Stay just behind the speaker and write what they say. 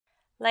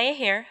Leah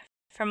here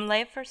from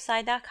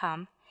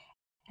Leah4sci.com,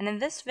 and in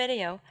this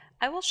video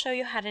I will show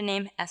you how to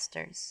name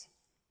esters.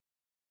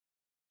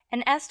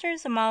 An ester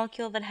is a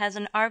molecule that has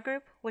an R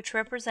group, which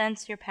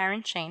represents your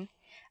parent chain,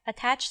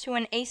 attached to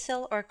an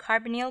acyl or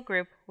carbonyl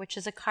group, which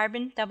is a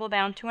carbon double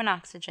bound to an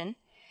oxygen,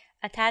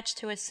 attached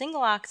to a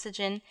single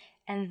oxygen,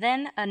 and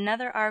then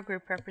another R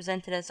group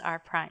represented as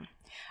R'.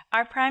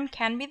 R'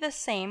 can be the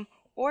same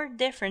or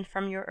different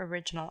from your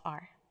original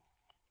R.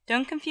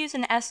 Don't confuse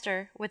an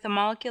ester with a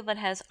molecule that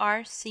has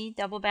RC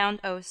double bound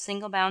O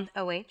single bound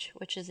OH,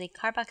 which is a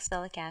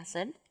carboxylic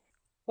acid,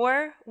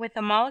 or with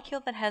a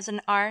molecule that has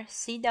an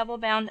RC double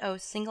bound O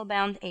single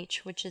bound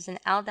H, which is an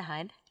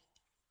aldehyde,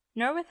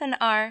 nor with an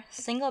R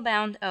single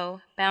bound O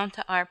bound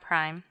to R',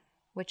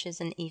 which is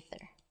an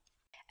ether.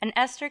 An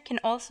ester can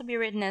also be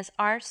written as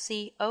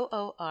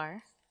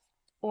RCOOR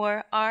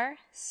or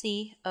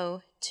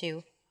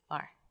RCO2R.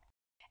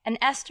 An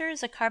ester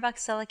is a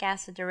carboxylic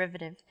acid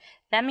derivative.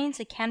 That means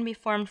it can be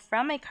formed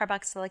from a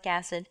carboxylic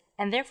acid,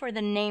 and therefore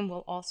the name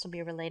will also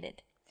be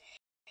related.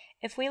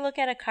 If we look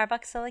at a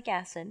carboxylic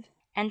acid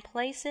and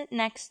place it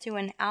next to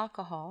an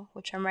alcohol,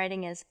 which I'm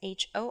writing as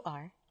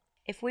HOR,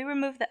 if we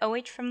remove the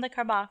OH from the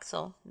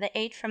carboxyl, the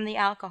H from the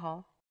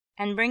alcohol,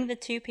 and bring the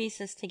two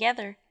pieces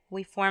together,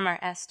 we form our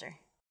ester.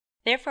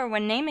 Therefore,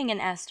 when naming an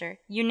ester,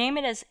 you name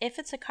it as if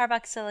it's a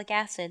carboxylic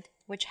acid,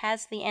 which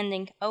has the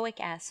ending oic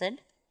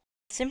acid.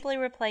 Simply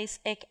replace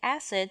ic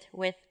acid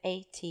with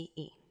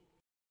ATE.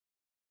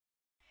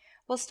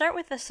 We'll start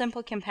with a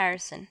simple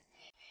comparison.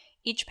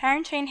 Each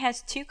parent chain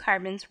has two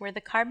carbons where the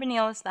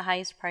carbonyl is the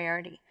highest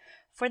priority.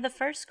 For the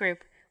first group,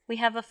 we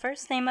have a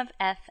first name of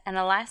F and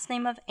a last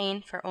name of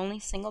ane for only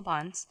single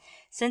bonds.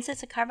 Since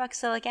it's a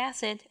carboxylic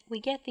acid, we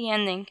get the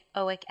ending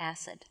oic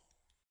acid.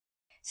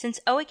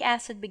 Since oic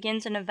acid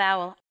begins in a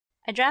vowel,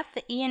 I drop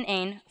the E in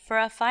ane for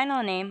a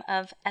final name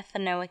of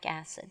ethanoic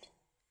acid.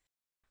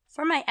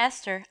 For my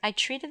ester, I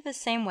treat it the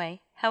same way.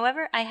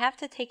 However, I have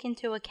to take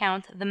into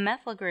account the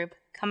methyl group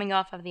coming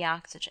off of the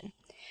oxygen.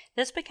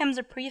 This becomes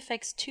a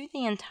prefix to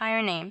the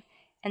entire name,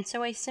 and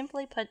so I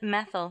simply put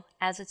methyl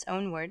as its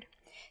own word.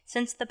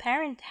 Since the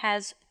parent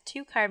has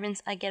two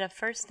carbons, I get a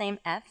first name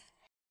F.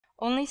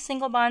 Only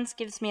single bonds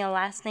gives me a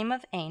last name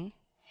of ane,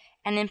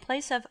 and in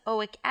place of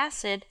oic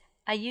acid,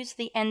 I use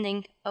the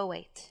ending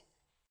O8.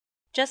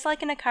 Just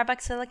like in a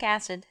carboxylic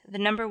acid, the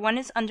number 1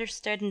 is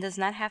understood and does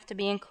not have to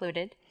be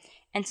included.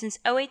 And since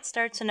O8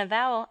 starts in a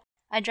vowel,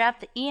 I drop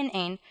the E in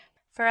ane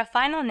for a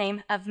final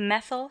name of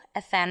methyl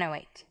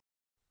ethanoate.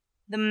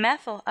 The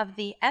methyl of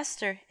the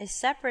ester is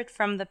separate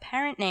from the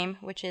parent name,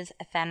 which is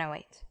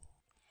ethanoate.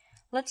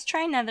 Let's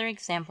try another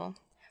example.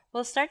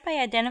 We'll start by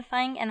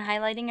identifying and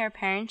highlighting our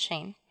parent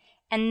chain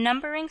and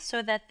numbering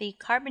so that the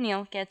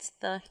carbonyl gets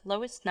the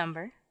lowest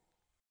number.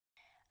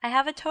 I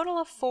have a total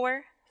of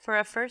 4 for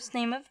a first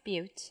name of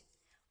bute,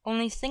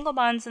 only single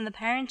bonds in the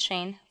parent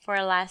chain for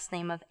a last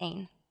name of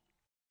ane.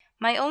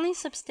 My only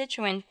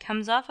substituent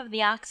comes off of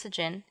the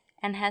oxygen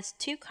and has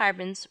 2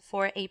 carbons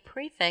for a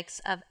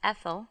prefix of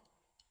ethyl,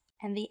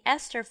 and the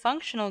ester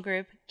functional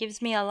group gives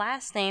me a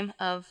last name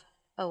of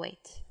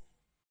O8.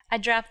 I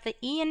drop the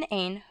E in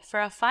ane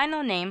for a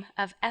final name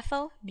of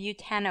ethyl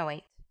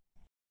butanoate.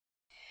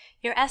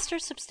 Your ester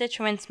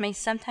substituents may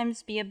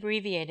sometimes be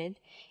abbreviated.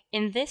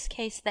 In this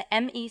case, the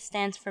ME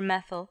stands for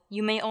methyl.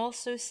 You may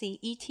also see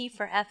ET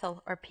for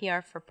ethyl or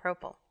PR for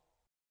propyl.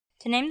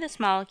 To name this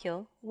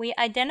molecule, we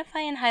identify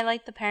and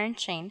highlight the parent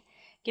chain,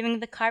 giving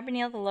the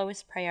carbonyl the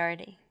lowest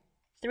priority.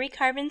 3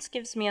 carbons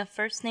gives me a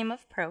first name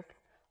of prop.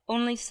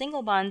 Only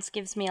single bonds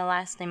gives me a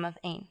last name of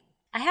ane.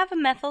 I have a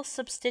methyl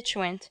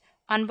substituent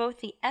on both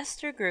the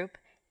ester group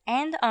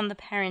and on the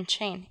parent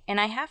chain, and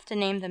I have to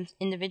name them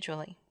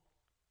individually.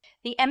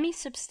 The Me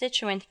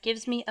substituent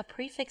gives me a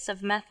prefix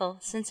of methyl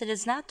since it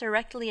is not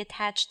directly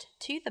attached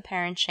to the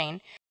parent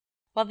chain,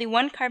 while the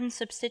 1 carbon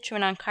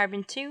substituent on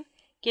carbon 2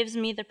 gives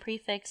me the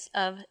prefix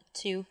of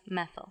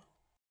 2-methyl.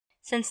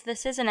 Since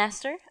this is an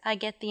ester, I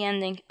get the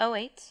ending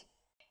O8.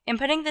 In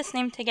putting this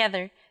name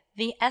together,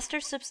 the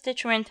ester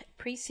substituent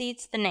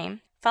precedes the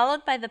name,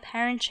 followed by the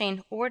parent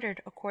chain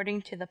ordered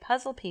according to the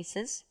puzzle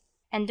pieces,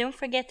 and don't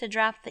forget to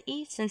drop the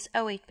E since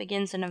O8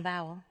 begins in a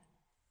vowel.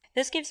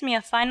 This gives me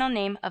a final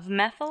name of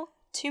methyl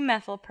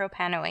 2-methyl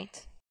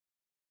propanoate.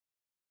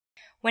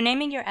 When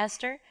naming your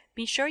ester,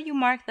 be sure you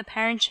mark the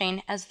parent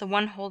chain as the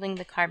one holding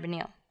the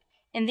carbonyl.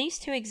 In these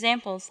 2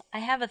 examples, I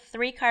have a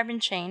 3-carbon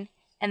chain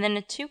and then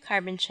a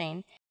 2-carbon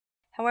chain.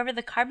 However,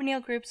 the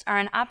carbonyl groups are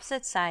on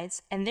opposite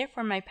sides, and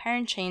therefore my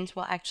parent chains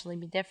will actually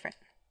be different.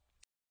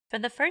 For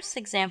the first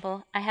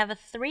example, I have a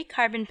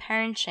 3-carbon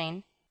parent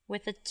chain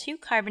with a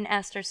 2-carbon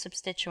ester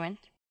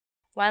substituent,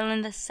 while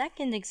in the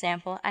second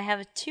example, I have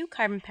a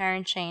 2-carbon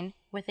parent chain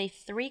with a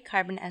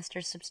 3-carbon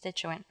ester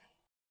substituent.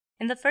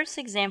 In the first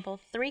example,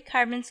 3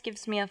 carbons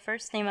gives me a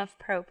first name of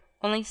prop,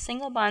 only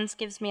single bonds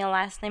gives me a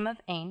last name of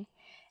ane.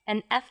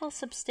 An ethyl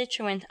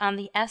substituent on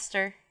the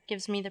ester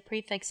gives me the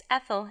prefix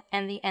ethyl,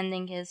 and the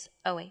ending is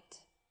O8.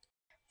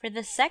 For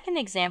the second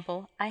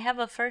example, I have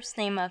a first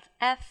name of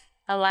F,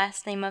 a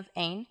last name of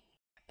ane,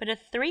 put a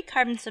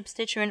 3-carbon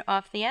substituent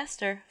off the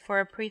ester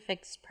for a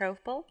prefix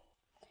propyl,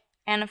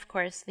 and of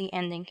course the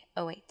ending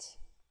 -08.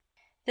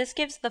 This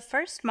gives the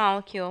first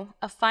molecule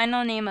a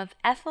final name of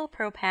ethyl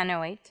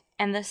propanoate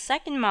and the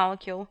second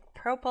molecule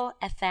propyl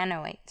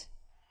ethanoate.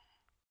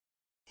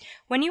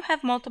 When you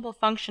have multiple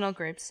functional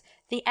groups,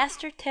 the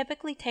ester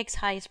typically takes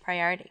highest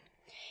priority.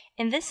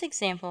 In this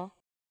example,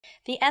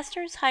 the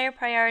ester is higher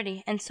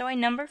priority, and so I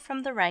number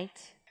from the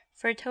right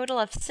for a total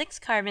of 6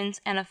 carbons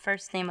and a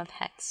first name of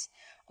hex.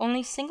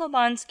 Only single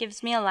bonds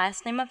gives me a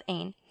last name of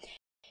ane.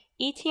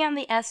 ET on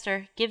the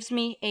ester gives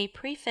me a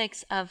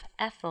prefix of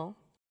ethyl,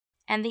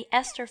 and the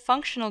ester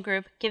functional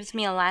group gives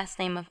me a last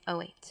name of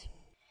 -08.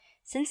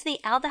 Since the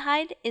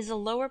aldehyde is a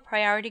lower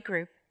priority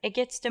group, it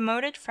gets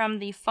demoted from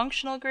the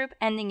functional group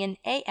ending in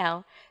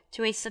 -al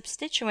to a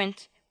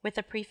substituent with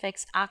a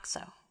prefix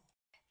 -oxo.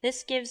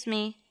 This gives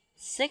me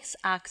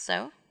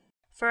 6-oxo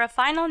for a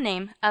final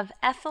name of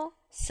ethyl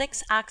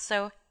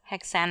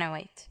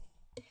 6-oxohexanoate.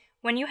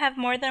 When you have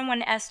more than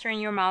one ester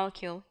in your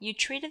molecule, you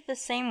treat it the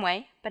same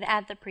way, but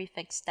add the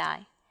prefix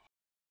di.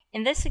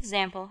 In this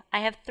example,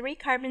 I have 3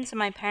 carbons in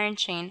my parent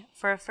chain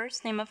for a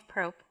first name of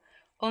prop.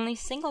 Only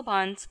single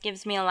bonds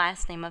gives me a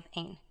last name of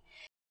ane.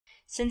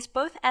 Since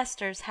both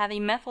esters have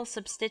a methyl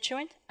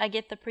substituent, I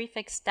get the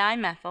prefix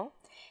dimethyl,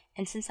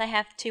 and since I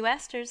have 2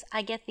 esters,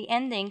 I get the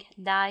ending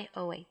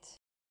di-08.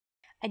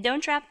 I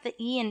don't drop the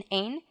E in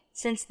ane,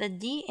 since the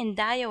D in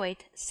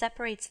dioate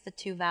separates the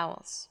 2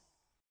 vowels.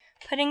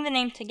 Putting the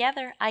name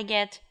together, I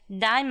get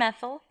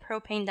dimethyl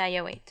propane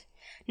dioate.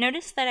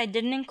 Notice that I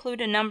didn't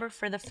include a number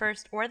for the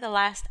first or the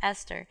last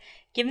ester.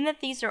 Given that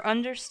these are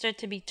understood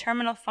to be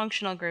terminal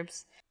functional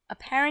groups, a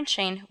parent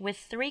chain with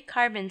 3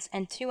 carbons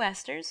and 2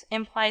 esters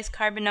implies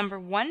carbon number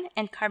 1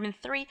 and carbon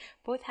 3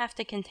 both have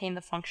to contain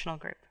the functional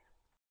group.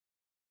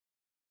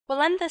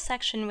 We'll end this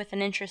section with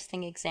an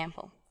interesting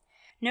example.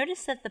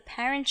 Notice that the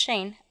parent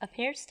chain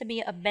appears to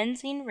be a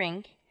benzene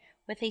ring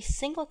with a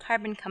single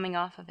carbon coming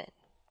off of it.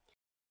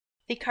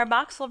 The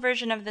carboxyl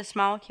version of this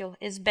molecule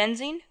is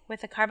benzene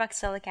with a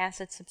carboxylic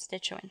acid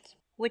substituent,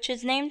 which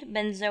is named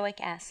benzoic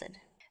acid.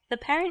 The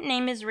parent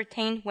name is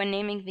retained when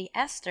naming the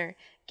ester,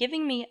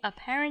 giving me a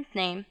parent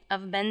name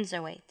of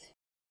benzoate.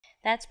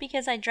 That's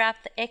because I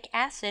dropped the ic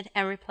acid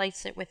and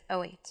replaced it with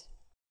 -08.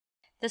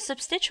 The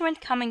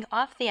substituent coming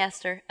off the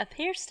ester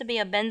appears to be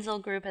a benzyl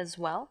group as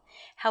well.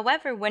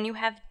 However, when you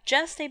have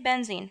just a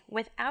benzene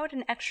without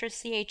an extra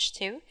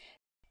CH2,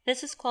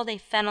 this is called a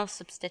phenyl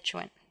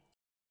substituent,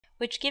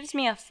 which gives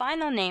me a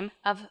final name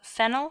of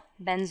phenyl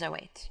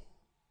benzoate.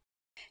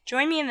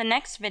 Join me in the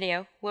next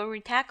video where we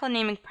tackle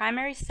naming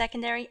primary,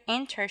 secondary,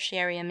 and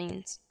tertiary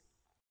amines.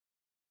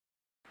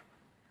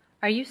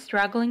 Are you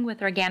struggling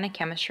with organic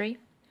chemistry?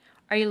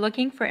 Are you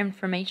looking for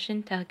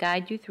information to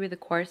guide you through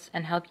the course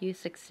and help you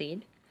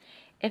succeed?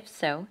 If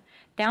so,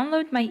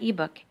 download my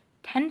ebook,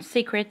 10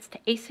 Secrets to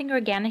Acing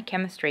Organic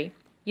Chemistry,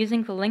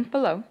 using the link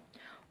below,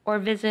 or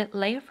visit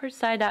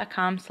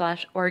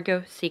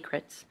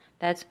Leah4sci.com/orgosecrets.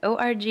 That's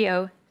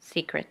ORGO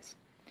secrets.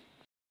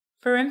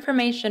 For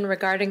information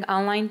regarding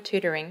online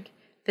tutoring,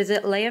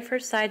 visit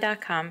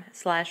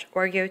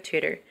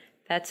Leah4sci.com/orgotutor.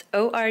 That's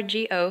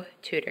ORGO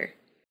tutor.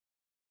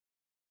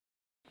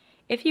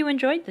 If you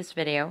enjoyed this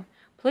video,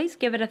 please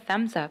give it a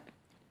thumbs up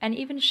and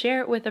even share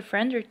it with a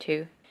friend or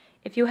two.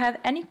 If you have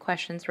any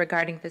questions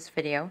regarding this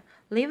video,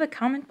 leave a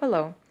comment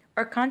below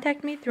or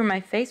contact me through my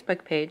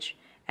Facebook page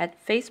at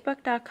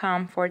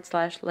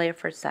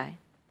facebook.com/Leah4sci.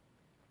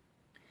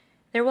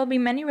 There will be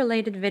many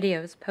related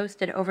videos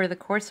posted over the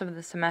course of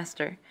the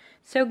semester,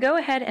 so go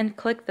ahead and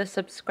click the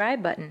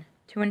subscribe button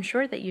to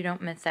ensure that you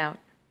don't miss out.